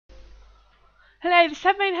Hello, this is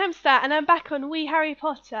Headphonehamster and I'm back on Wii Harry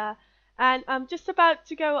Potter and I'm just about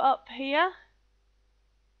to go up here.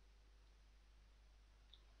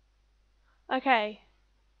 Okay.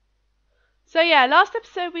 So yeah, last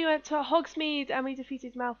episode we went to Hogsmeade and we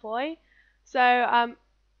defeated Malfoy. So I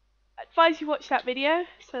advise you watch that video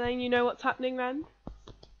so then you know what's happening then.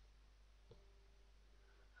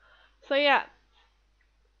 So yeah.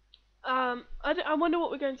 I wonder what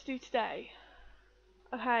we're going to do today.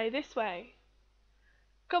 Okay, this way.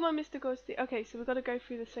 Come on, Mr. Ghosty. Okay, so we've got to go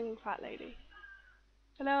through the singing fat lady.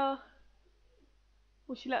 Hello.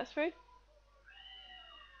 Will she let us through?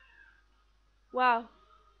 Wow.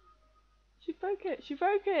 She broke it. She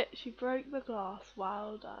broke it. She broke the glass.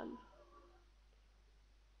 Well done.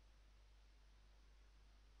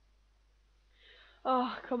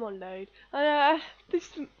 Oh, come on, load.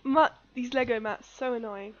 These Lego mats so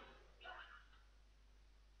annoying.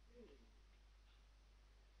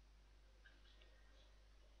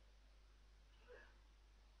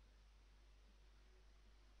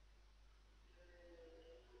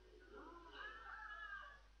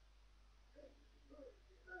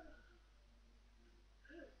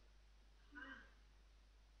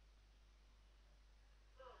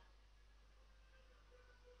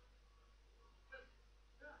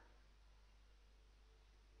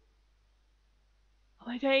 Oh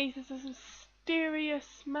my days, there's this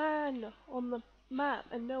mysterious man on the map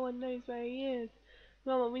and no one knows where he is.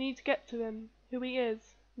 Mama, we need to get to him. Who he is.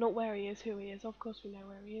 Not where he is, who he is. Of course we know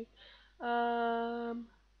where he is.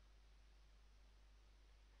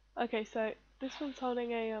 Okay, so this one's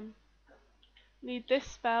holding a need this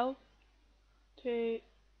spell to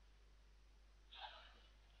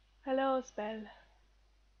hello spell.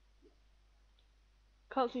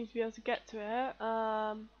 Can't seem to be able to get to it.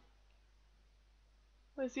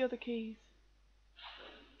 Where's the other keys?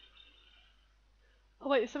 Oh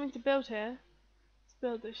wait, there's something to build here. Let's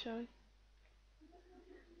build this, shall we?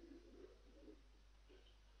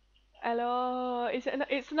 Hello. Is it?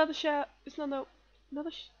 It's another share. It's another.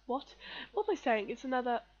 What? What am I saying? It's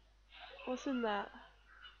another. What's in that?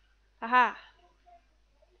 Aha.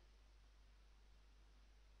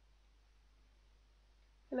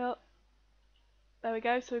 Hello. There we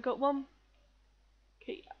go. So we've got one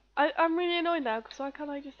key. I'm really annoyed now because why can't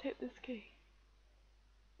I just hit this key?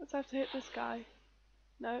 Let's have to hit this guy.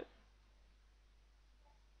 No.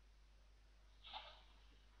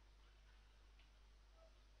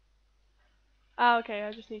 Ah, okay.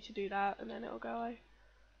 I just need to do that and then it'll go away.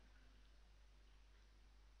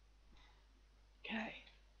 Okay.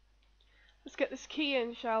 Let's get this key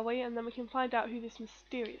in, shall we? And then we can find out who this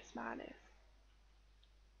mysterious man is.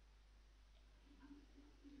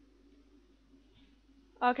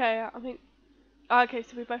 Okay, I think. Okay,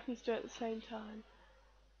 so we both need to do it at the same time.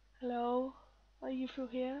 Hello? Are you through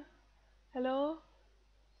here? Hello?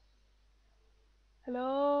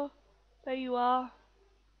 Hello? There you are.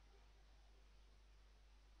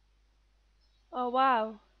 Oh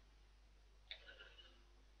wow.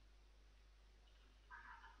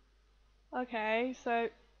 Okay, so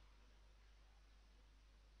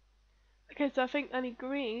I think I need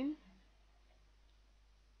green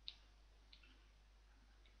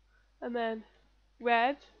and then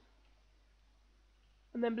red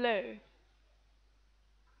and then blue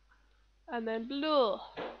and then blue.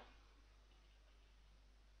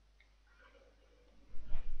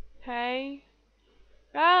 Okay.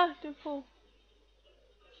 Ah, don't fall.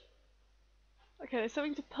 Okay, there's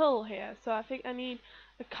something to pull here, so I think I need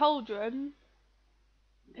a cauldron.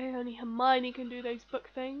 Okay, only Hermione can do those book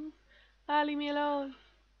things. Ah, leave me alone.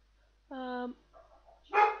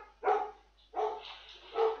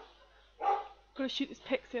 Gotta shoot this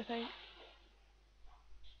pixie, I think.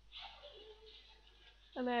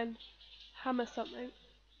 And then hammer something.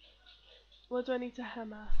 What do I need to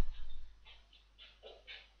hammer?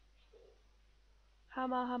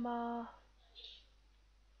 Hammer, hammer.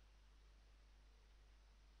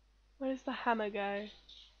 Where does the hammer go?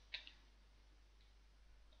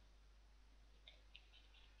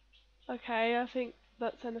 Okay, I think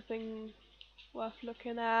that's anything worth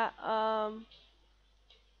looking at.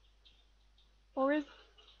 Or is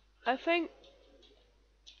I think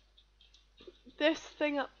this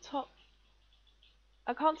thing up top.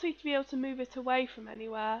 I can't seem to be able to move it away from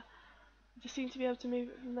anywhere. I just seem to be able to move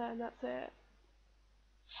it from there, and that's it.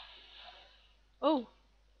 Oh,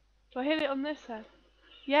 do I hit it on this then?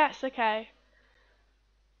 Yes. Okay.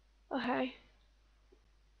 Okay.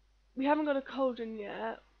 We haven't got a cauldron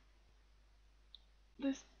yet.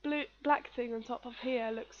 This black thing on top of here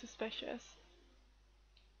looks suspicious.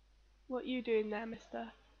 What you doing there,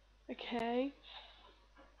 mister? Okay.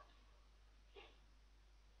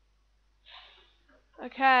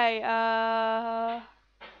 Okay,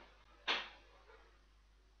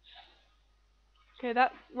 okay,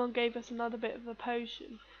 that one gave us another bit of a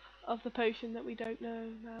potion, of the potion that we don't know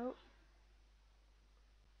about.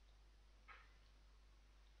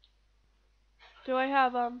 Do I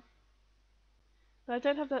have, I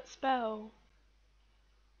don't have that spell.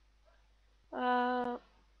 Uh,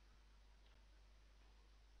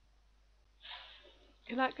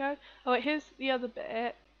 can that go? Oh wait, here's the other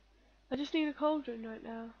bit. I just need a cauldron right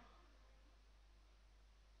now.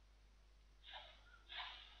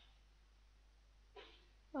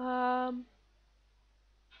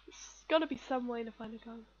 It's gotta be some way to find a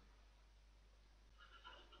cauldron.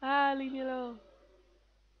 Ah, leave me alone.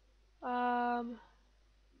 Um,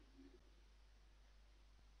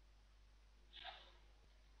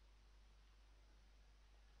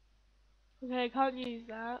 okay, I can't use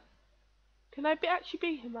that. Can I actually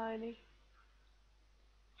be Hermione?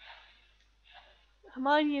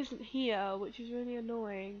 Hermione isn't here, which is really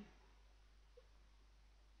annoying.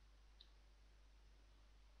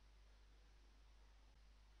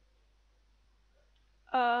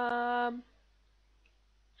 Um,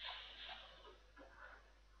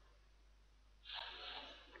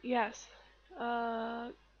 yes.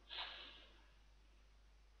 Uh,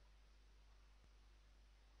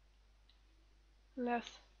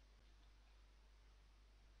 less.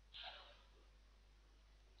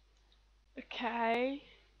 Okay.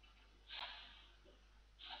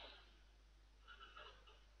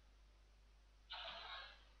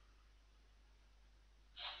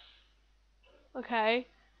 Okay.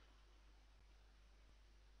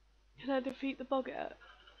 Can I defeat the boggart?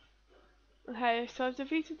 Okay, so I've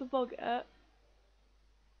defeated the boggart.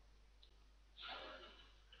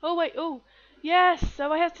 Oh wait, oh. Yes,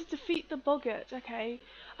 so I have to defeat the boggart. Okay.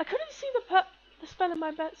 I couldn't see the spell in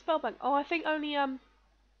my spell bank. Oh, I think only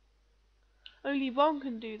Ron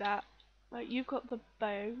can do that. Like, you've got the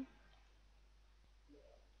bow.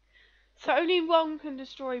 So only Ron can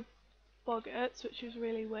destroy boggarts, which is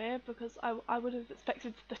really weird because I would have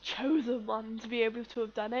expected the chosen one to be able to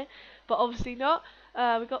have done it, but obviously not.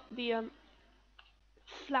 We got the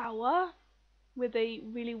flower with a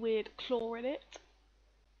really weird claw in it.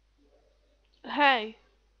 Hey,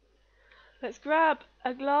 let's grab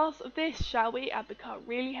a glass of this, shall we, and become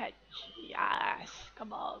really hench. Yes,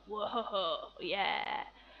 come on, whoa, yeah.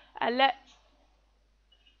 And let's,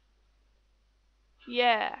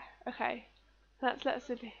 yeah, okay. Let us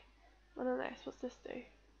in here. What on this? What's this do?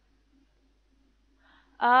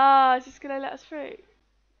 Ah, is this gonna let us through?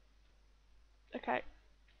 Okay.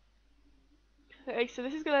 Okay, so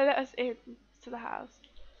this is gonna let us in to the house.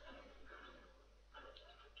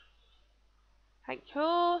 Thank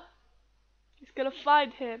you. He's gonna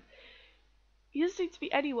find him. He doesn't seem to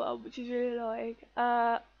be anyone, which is really annoying.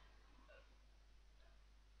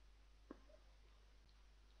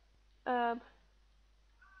 Um,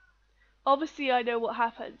 Obviously I know what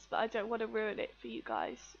happens, but I don't want to ruin it for you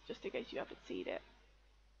guys, just in case you haven't seen it.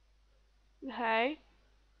 Okay.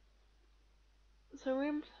 So we're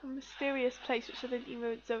in a mysterious place which I didn't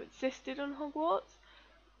even know existed on Hogwarts.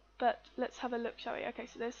 But let's have a look, shall we? Okay,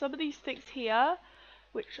 so there's some of these things here,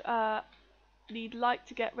 which need light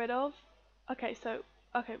to get rid of. Okay, so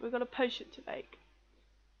we've got a potion to make.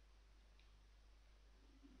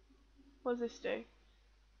 What does this do?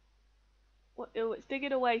 What? Oh, it's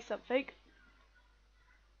digging away something.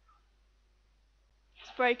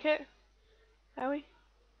 Let's break it. Are we?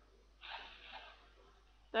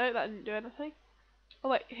 No, that didn't do anything. Oh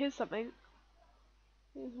wait, here's something.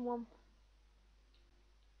 Here's one.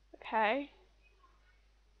 Okay.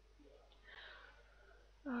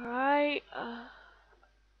 Alright.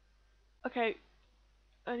 Okay.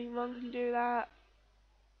 Only one can do that.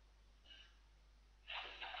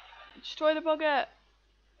 Destroy the boggart.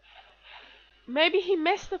 Maybe he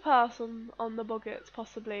missed the pass on the boggarts,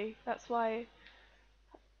 possibly. That's why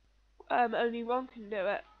only Ron can do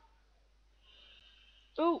it.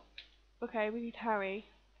 Oh, okay, we need Harry.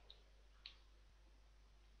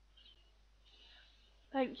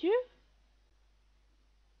 Thank you.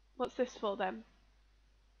 What's this for then?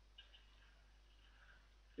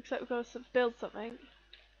 Looks like we've got to build something.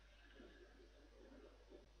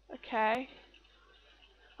 Okay.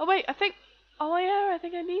 Oh wait, oh yeah, I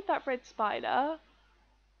think I need that red spider.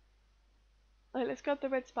 Alright, let's grab the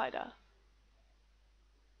red spider.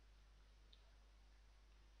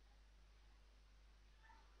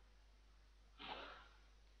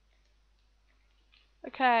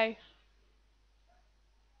 Okay.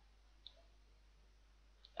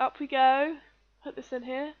 Up we go. Put this in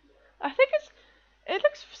here. I think it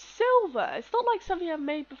looks silver. It's not like something I've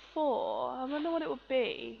made before. I wonder what it would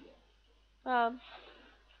be.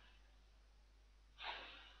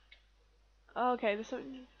 Okay, there's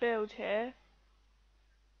something to build here.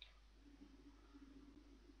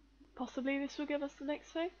 Possibly this will give us the next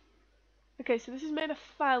thing. Okay, so this is made a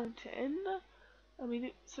fountain. And we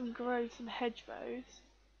need some grow some hedgerows.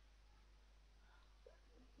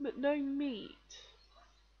 But no meat.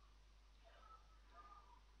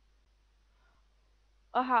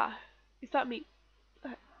 Aha. Is that meat?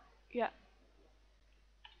 Yeah.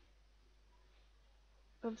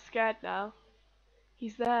 I'm scared now.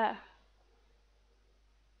 He's there.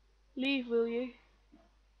 Leave, will you?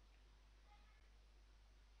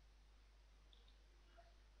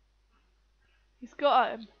 He's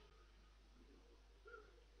got him.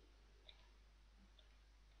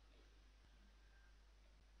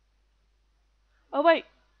 Oh wait.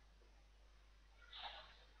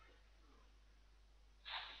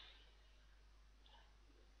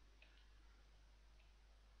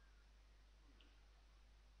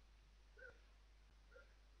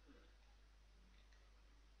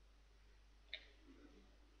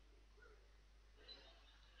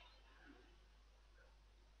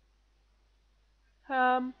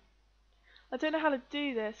 Um, I don't know how to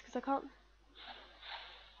do this because I can't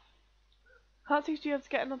seem to be able to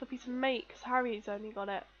get another piece of meat because Harry's only got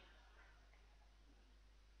it.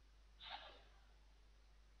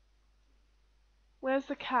 Where's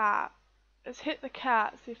the cat? Let's hit the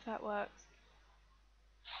cat, see if that works.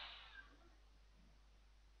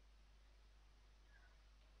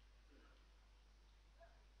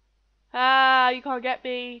 Ah, you can't get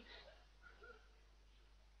me.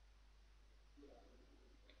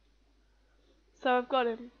 So I've got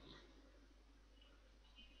him.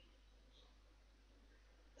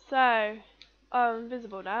 So, I'm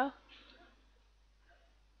invisible now,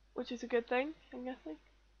 which is a good thing, I'm guessing.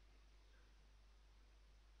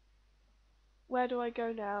 Where do I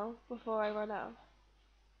go now before I run out?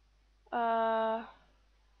 Uh,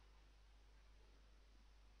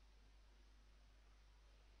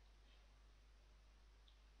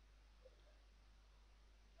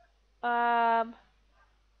 um,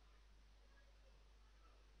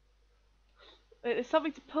 there's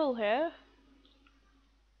something to pull here.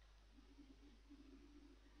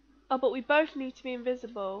 Oh, but we both need to be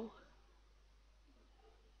invisible.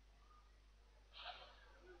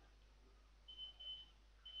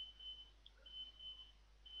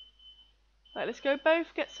 Right, let's go both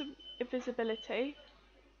get some invisibility.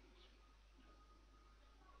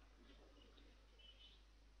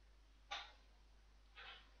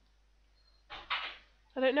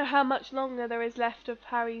 I don't know how much longer there is left of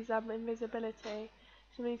Harry's invisibility,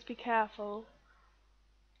 so we need to be careful.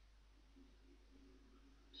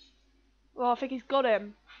 Well, I think he's got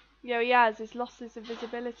him. Yeah, he has. He's lost his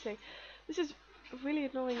invisibility. This is a really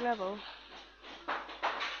annoying level.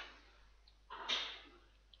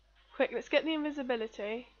 Quick, let's get the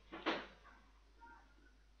invisibility.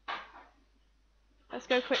 Let's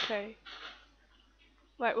go quickly.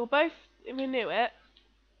 Right, we'll both renew it.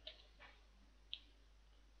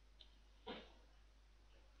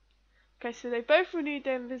 Okay, so they both renewed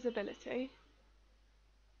their invisibility.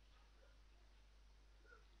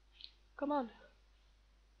 Come on.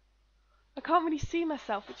 I can't really see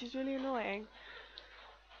myself, which is really annoying.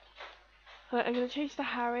 Right, I'm going to change to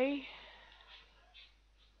Harry.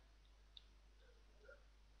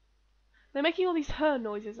 They're making all these her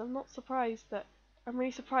noises. I'm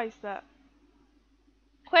really surprised that.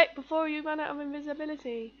 Quick, before you run out of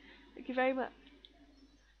invisibility. Thank you very much.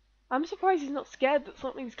 I'm surprised he's not scared that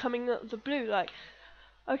something's coming out of the blue. Like,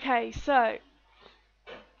 okay, so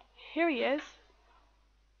here he is.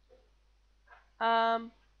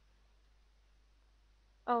 Um.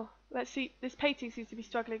 Oh, let's see. This painting seems to be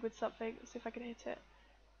struggling with something. Let's see if I can hit it.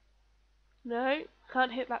 No,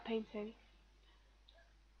 can't hit that painting.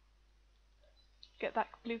 Get that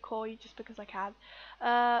blue koi just because I can.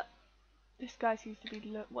 This guy seems to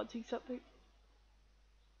be wanting something.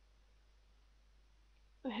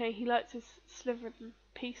 Okay, he likes his slivered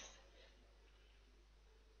piece.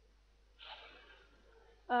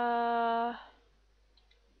 Uh,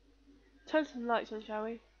 turn some lights on, shall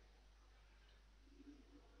we?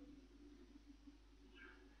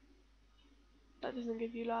 That doesn't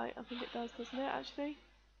give you light. I think it does, doesn't it, actually?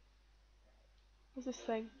 What's this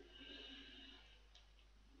thing?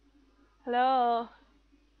 Hello?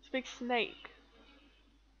 It's a big snake.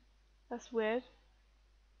 That's weird.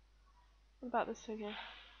 What about this thing here?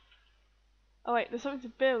 Oh wait, there's something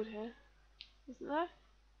to build here. Isn't there?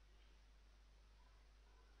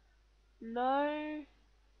 No.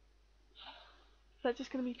 Is that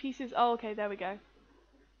just going to be pieces? Oh, okay, there we go.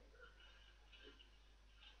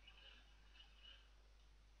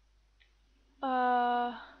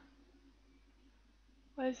 Uh,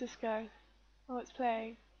 where does this go? Oh, it's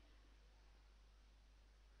playing.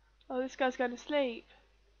 Oh, this guy's going to sleep.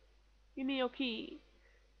 Give me your key.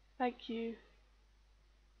 Thank you.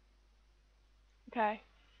 Okay.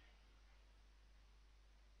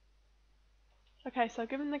 Okay, so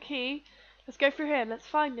give him the key. Let's go through here. Let's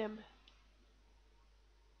find him.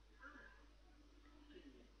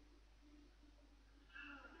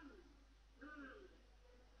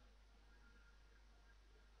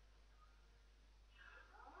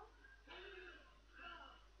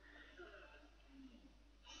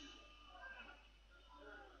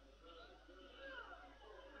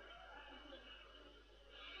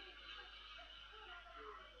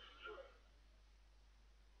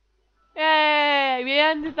 Yay! We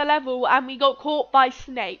ended the level and we got caught by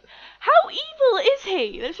Snape. How evil is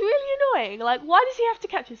he? That's really annoying. Like, why does he have to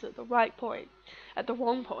catch us at the right point? At the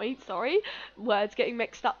wrong point, sorry. Words getting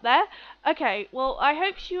mixed up there. Okay, well, I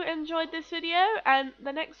hope you enjoyed this video, and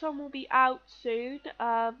the next one will be out soon.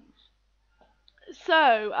 I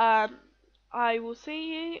will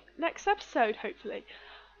see you next episode, hopefully.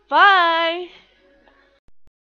 Bye!